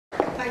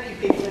thank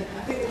you, Peter.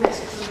 I think the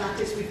message from that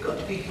is we've got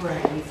to be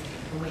brave,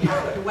 and we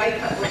have got to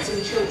wake up lots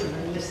of children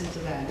and listen to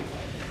them.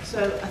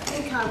 So I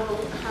think I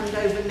will hand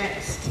over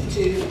next to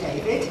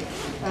David.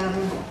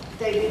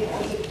 David,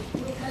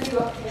 we'll tell you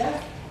up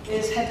here,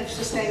 is Head of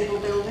Sustainable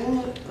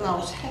Building,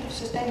 well, Head of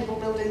Sustainable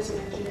Buildings and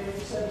Engineering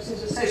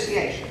Services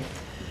Association.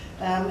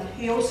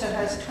 He also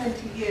has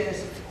 20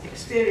 years of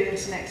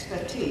experience and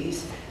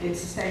expertise in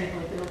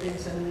sustainable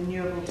buildings and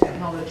renewable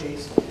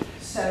technologies.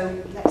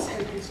 So let's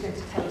hope he's going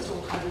to tell us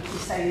all how we can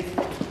save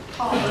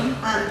carbon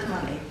and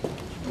money.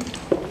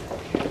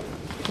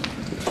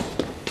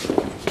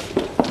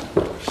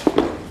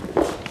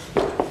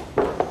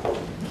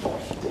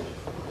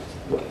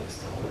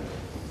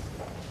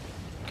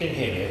 Can you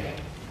hear me okay?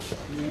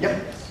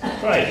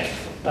 Yep. Right.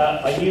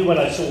 I knew when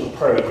I saw the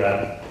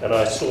programme and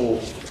I saw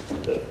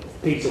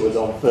that Peter was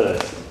on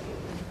first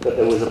that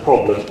there was a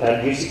problem,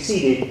 and you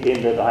succeeded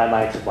in that I am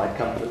out of my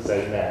comfort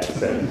zone now.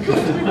 So,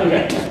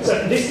 okay.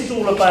 So this is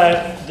all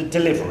about the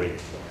delivery.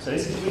 So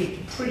this is really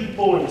pretty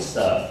boring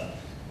stuff,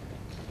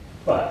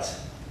 but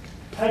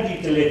how do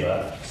you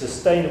deliver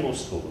sustainable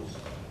schools?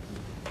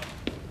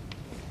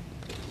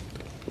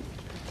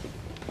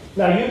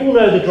 Now you all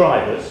know the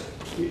drivers.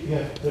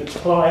 The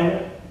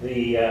climate,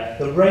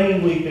 the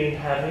rain we've been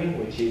having,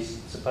 which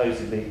is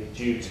supposedly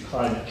due to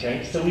climate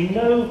change. So we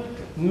know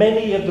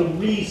many of the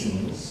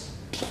reasons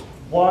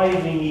why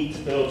we need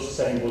to build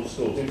sustainable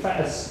schools. In fact,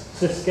 a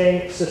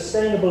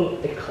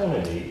sustainable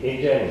economy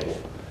in general,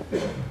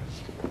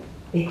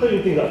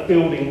 including things like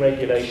building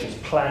regulations,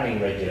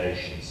 planning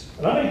regulations.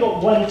 And I've only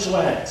got one to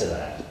add to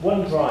that,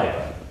 one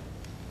driver.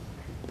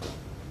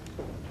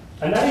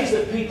 And that is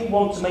that people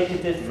want to make a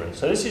difference.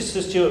 So this is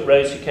Sir Stuart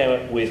Rose who came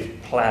up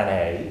with Plan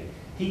A.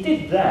 He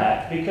did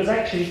that because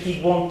actually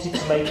he wanted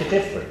to make a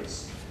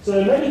difference. So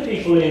there are many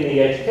people in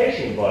the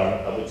education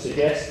environment, I would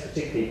suggest,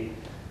 particularly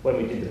when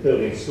we did the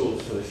Building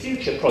Schools for the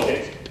Future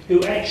project,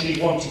 who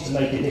actually wanted to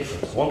make a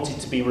difference, wanted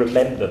to be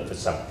remembered for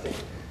something.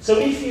 So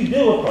if you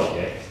do a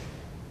project,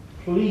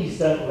 please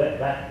don't let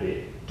that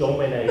bit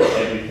dominate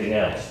everything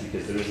else,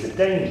 because there is a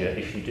danger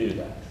if you do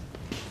that.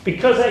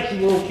 Because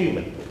actually we're all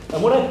human.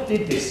 And when I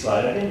did this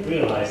slide, I didn't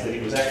realise that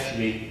it was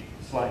actually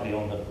slightly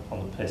on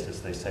the piss,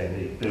 as they say in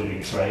the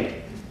building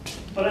trade.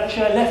 But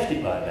actually I left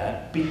it like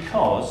that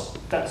because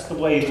that's the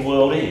way the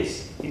world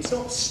is. It's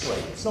not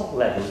straight, it's not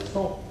level,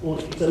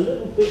 it's a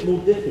little bit more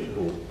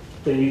difficult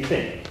than you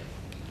think.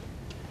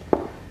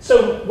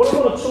 So what I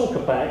want to talk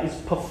about is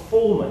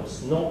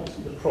performance, not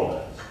the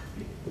product.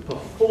 The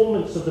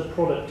performance of the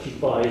product you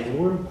buy is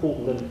more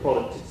important than the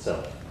product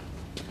itself.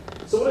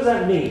 So what does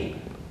that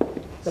mean?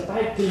 It's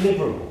about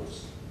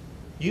deliverables.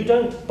 You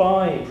don't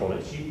buy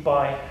products, you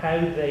buy how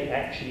they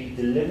actually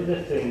deliver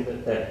the thing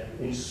that they're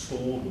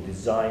installed and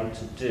designed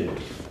to do.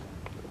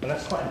 And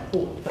that's quite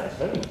important, that's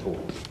very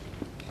important.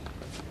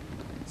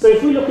 So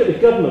if we look at the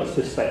government's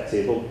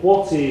perspective of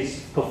what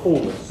is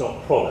performance,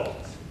 not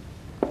product,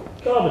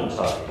 carbon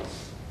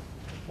targets,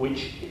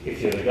 which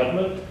if you're the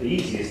government, the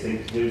easiest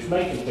thing to do is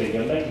make them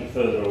bigger, make them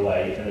further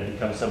away, and it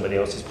becomes somebody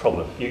else's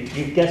problem.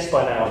 You've guessed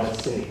by now I'm a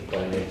cynic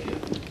by nature.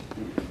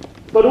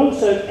 But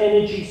also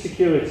energy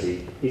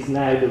security is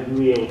now the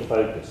real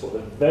focus. What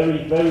they're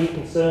very, very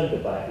concerned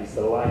about is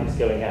the lights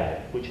going out,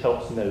 which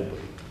helps nobody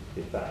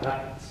if that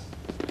happens.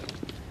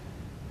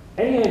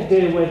 Any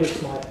idea where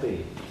this might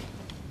be?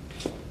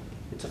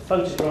 It's a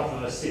photograph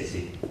of a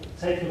city,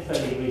 taken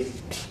fairly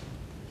recently.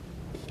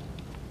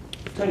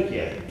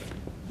 Tokyo.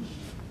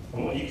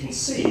 And what you can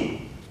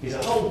see is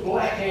a whole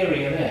black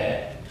area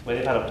there where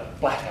they've had a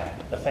blackout,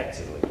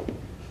 effectively.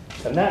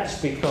 And that's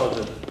because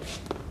of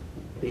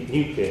the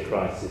nuclear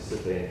crisis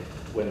that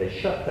when they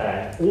shut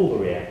down all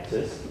the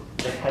reactors,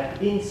 they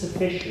had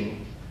insufficient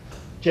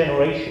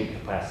generation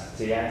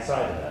capacity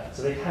outside of that,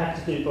 so they had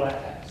to do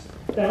blackouts.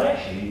 Now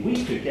actually,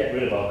 we could get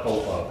rid of our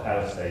coal-fired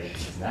power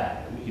stations now,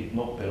 we could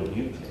not build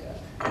nuclear,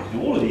 we could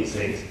do all of these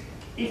things,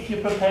 if you're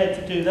prepared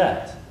to do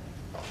that.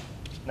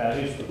 Now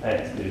who's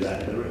prepared to do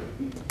that in the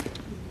room?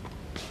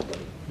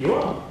 You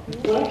are.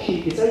 Well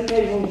actually, it's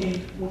okay as long as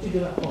what do you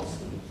do at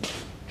hospitals?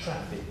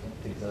 Traffic.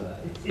 Things like that.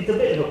 It's a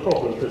bit of a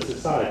problem for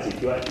society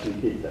if you actually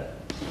did that.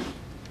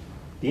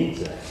 The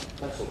internet,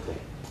 that sort of thing.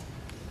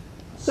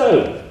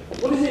 So,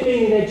 what does it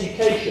mean in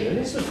education? And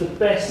this was the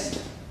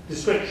best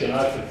description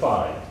I could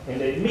find.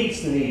 And it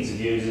meets the needs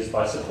of users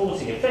by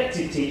supporting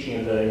effective teaching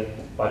and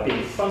learning, by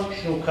being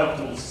functional,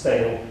 comfortable,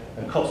 sustainable,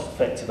 and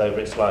cost-effective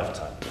over its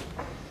lifetime.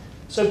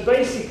 So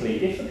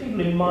basically, if the people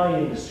in my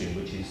industry,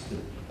 which is the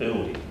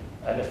building,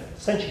 and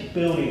essentially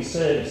building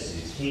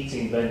services,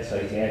 heating,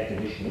 ventilating, air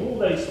conditioning, all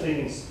those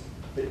things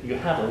that you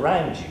have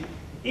around you,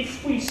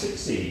 if we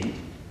succeed,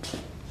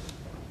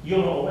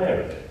 you're not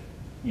aware of it.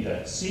 You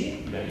don't see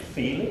it, you don't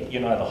feel it,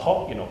 you're neither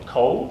hot, you're not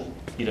cold,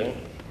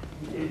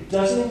 it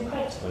doesn't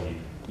impact on you.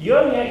 You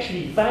only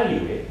actually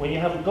value it when you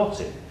haven't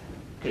got it.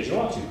 Because you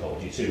are too cold,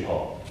 you're too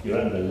hot, you're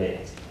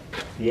underlit,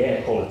 the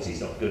air quality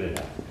is not good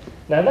enough.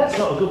 Now that's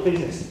not a good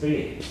business to be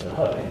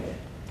in,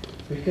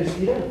 because if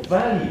you don't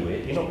value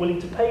it, you're not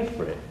willing to pay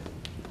for it.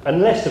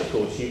 Unless, of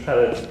course, you've had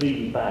a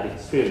really bad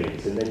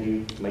experience, and then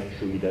you make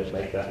sure you don't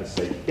make that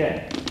mistake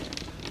again.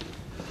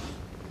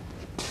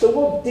 So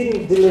what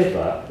didn't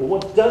deliver, or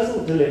what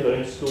doesn't deliver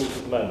in schools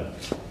at the moment?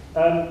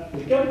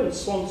 The government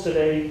sponsored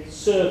a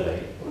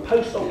survey, a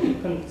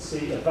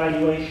post-occupancy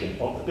evaluation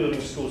of the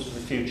Building Schools for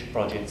the Future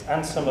projects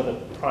and some of the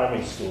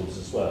primary schools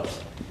as well,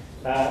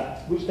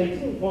 which they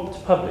didn't want to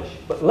publish,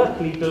 but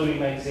luckily Building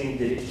Magazine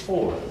did it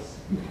for us.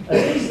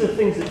 And these are the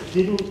things that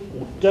didn't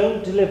or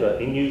don't deliver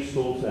in new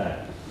schools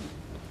now.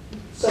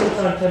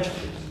 Summertime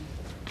temperatures.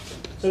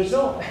 So it's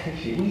not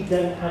actually, we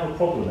don't have a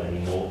problem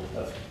anymore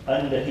of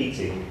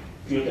underheating.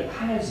 If you look at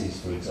houses,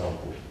 for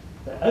example,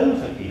 they're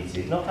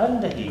overheated, not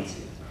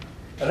underheated.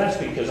 And that's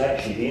because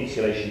actually the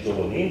insulation's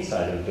all on the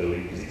inside of the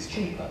building because it's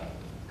cheaper.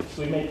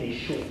 So we make these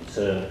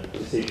short-term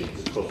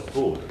decisions across the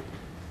board.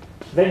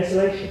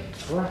 Ventilation,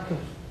 lack of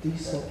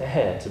decent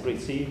air to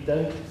breathe, so you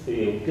don't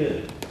feel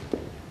good.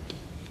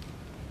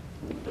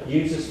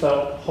 Users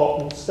felt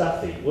hot and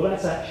stuffy. Well,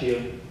 that's actually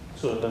a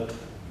sort of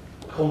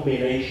a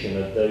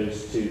combination of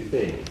those two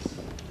things.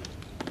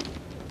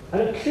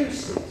 And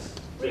acoustics,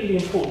 really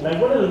important.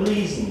 Now, one of the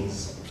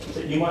reasons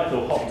that you might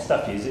feel hot and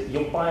stuffy is that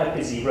you're by a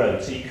busy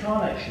road, so you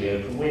can't actually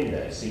open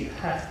windows, so you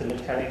have to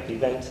mechanically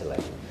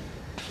ventilate.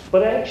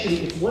 But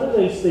actually, it's one of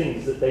those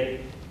things that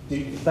they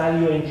do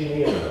value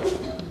engineering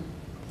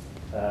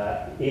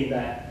in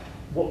that,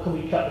 what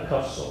can we cut the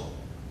costs on?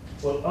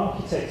 Well,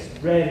 architects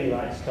rarely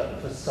like to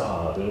cut the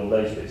facade and all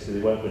those bits because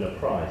they won't win a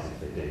prize if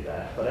they do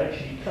that. But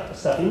actually, you cut the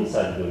stuff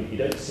inside the building you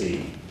don't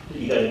see, that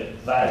you don't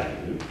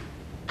value,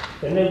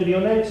 then nobody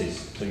will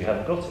notice, so you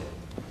haven't got it.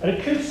 And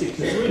acoustics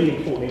is really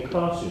important in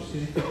classrooms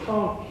because if they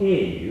can't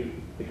hear you,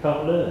 they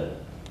can't learn.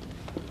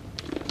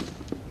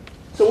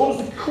 So what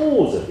was the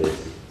cause of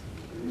this?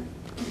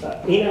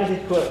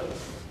 Inadequate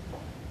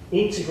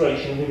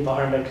integration of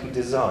environmental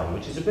design,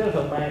 which is a bit of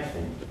a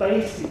mouthful.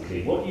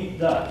 Basically, what you've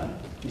done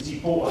is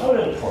you bought a whole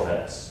load of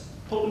products,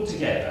 put them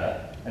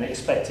together, and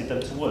expected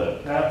them to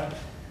work. Now,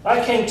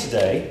 I came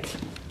today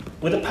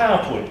with a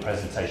PowerPoint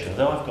presentation.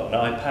 Although I've got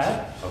an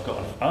iPad, I've got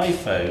an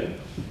iPhone,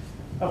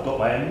 I've got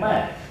my own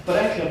Mac. But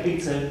actually, I've been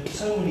to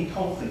so many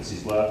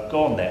conferences where I've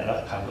gone there and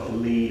I've got a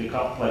lead, I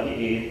can't plug it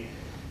in,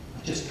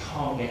 I just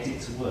can't get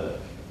it to work.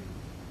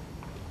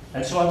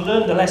 And so I've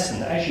learned the lesson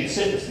that actually the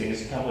simplest thing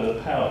is to come with a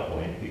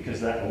PowerPoint because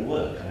that will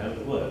work, I know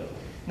it will work.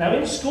 Now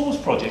in schools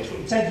projects, what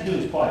we tend to do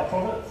is buy a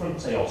product from,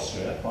 say,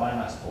 Austria,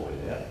 biomass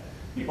boiler,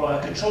 you buy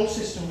a control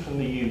system from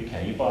the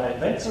UK, you buy a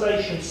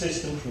ventilation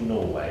system from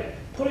Norway,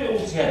 put it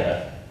all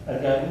together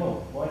and go,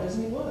 well, why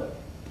doesn't it work?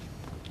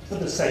 For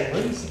the same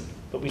reason.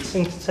 But we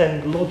seem to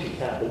send logic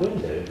out the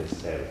window in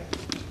this area.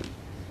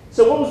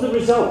 So what was the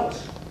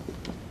result?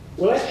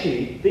 Well,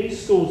 actually,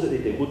 these schools that they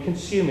did were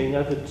consuming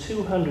over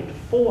 200 to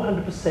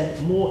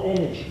 400% more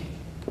energy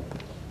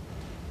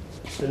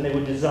than they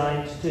were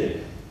designed to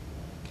do,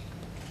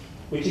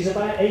 which is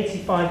about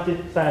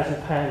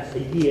 £85,000 a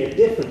year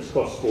difference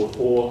across the board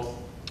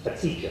for a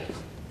teacher.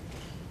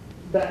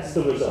 That's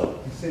the result.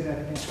 Say that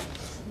again.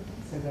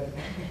 Say that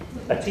again.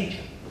 A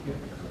teacher.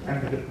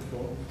 And the bit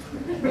before.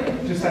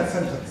 Just that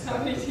sentence. How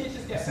many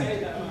teachers get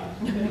paid that much?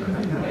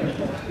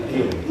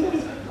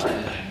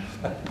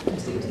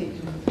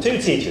 Two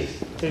teachers,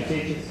 three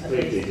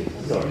teachers,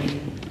 sorry.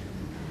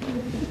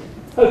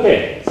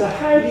 Okay, so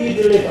how do you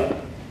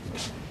deliver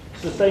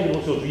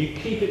sustainable schools? You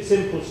keep it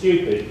simple,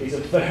 stupid is a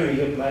very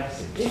good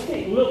maxim. If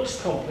it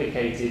looks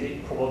complicated,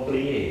 it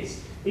probably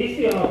is. If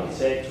the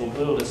architect or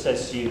builder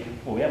says to you,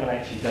 well, we haven't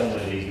actually done one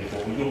of these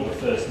before, you're the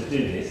first to do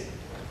this,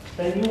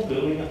 then you're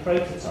building a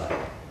prototype.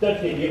 Don't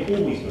forget, you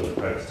always build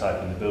a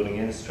prototype in the building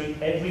industry.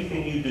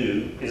 Everything you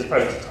do is a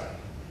prototype.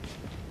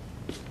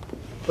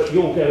 But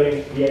you're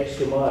going the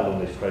extra mile on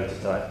this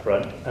prototype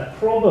front, and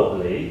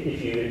probably,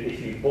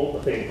 if you bought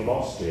the thing from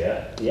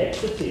Austria, the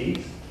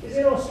expertise is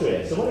in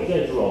Austria. So when it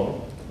goes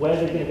wrong, where are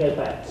they going to go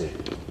back to?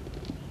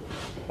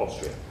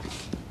 Austria.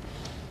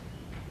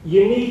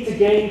 You need to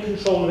gain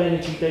control of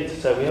energy data.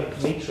 So we have a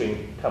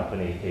metering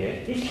company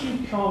here. If you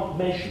can't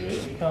measure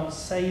it, you can't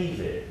save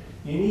it.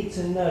 You need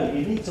to know,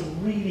 you need to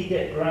really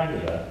get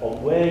granular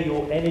on where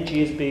your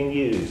energy is being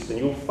used. And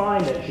you'll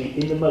find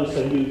actually in the most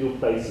unusual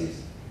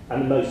places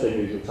and the most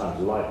unusual times,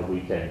 like the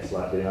weekends,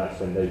 like the nights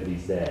when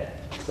nobody's there,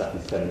 stuff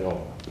is coming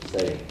on,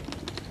 staying.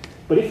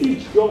 But if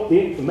you've got the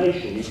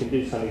information, you can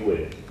do something with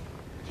it.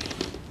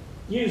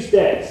 Use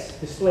DECs,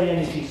 display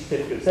energy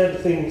certificates. They're the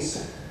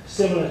things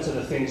similar to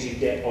the things you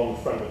get on the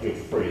front of your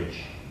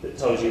fridge that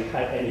tells you how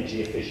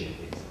energy efficient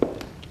it is.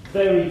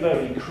 Very,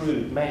 very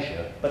crude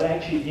measure, but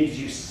actually gives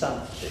you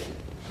something,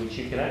 which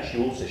you can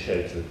actually also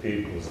show to the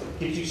pupils. It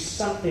gives you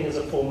something as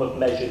a form of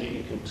measure that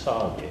you can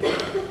target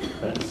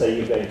and say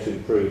you're going to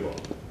improve on.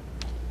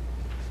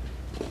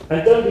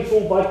 And don't be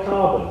fooled by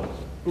carbon,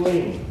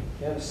 bling,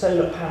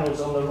 solar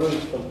panels on the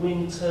roof, a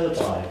wind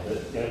turbine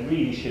that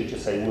really should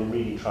just say we're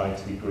really trying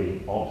to be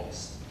green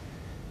honest.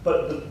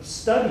 But the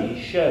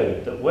study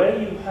showed that where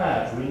you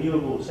have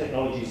renewable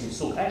technologies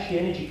installed, actually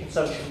energy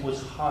consumption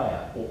was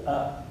higher or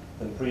up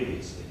than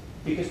previously,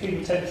 because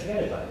people tend to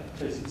forget about it,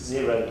 because it's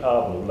zero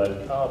carbon or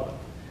low carbon.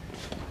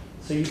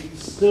 So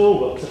you've still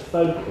got to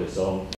focus on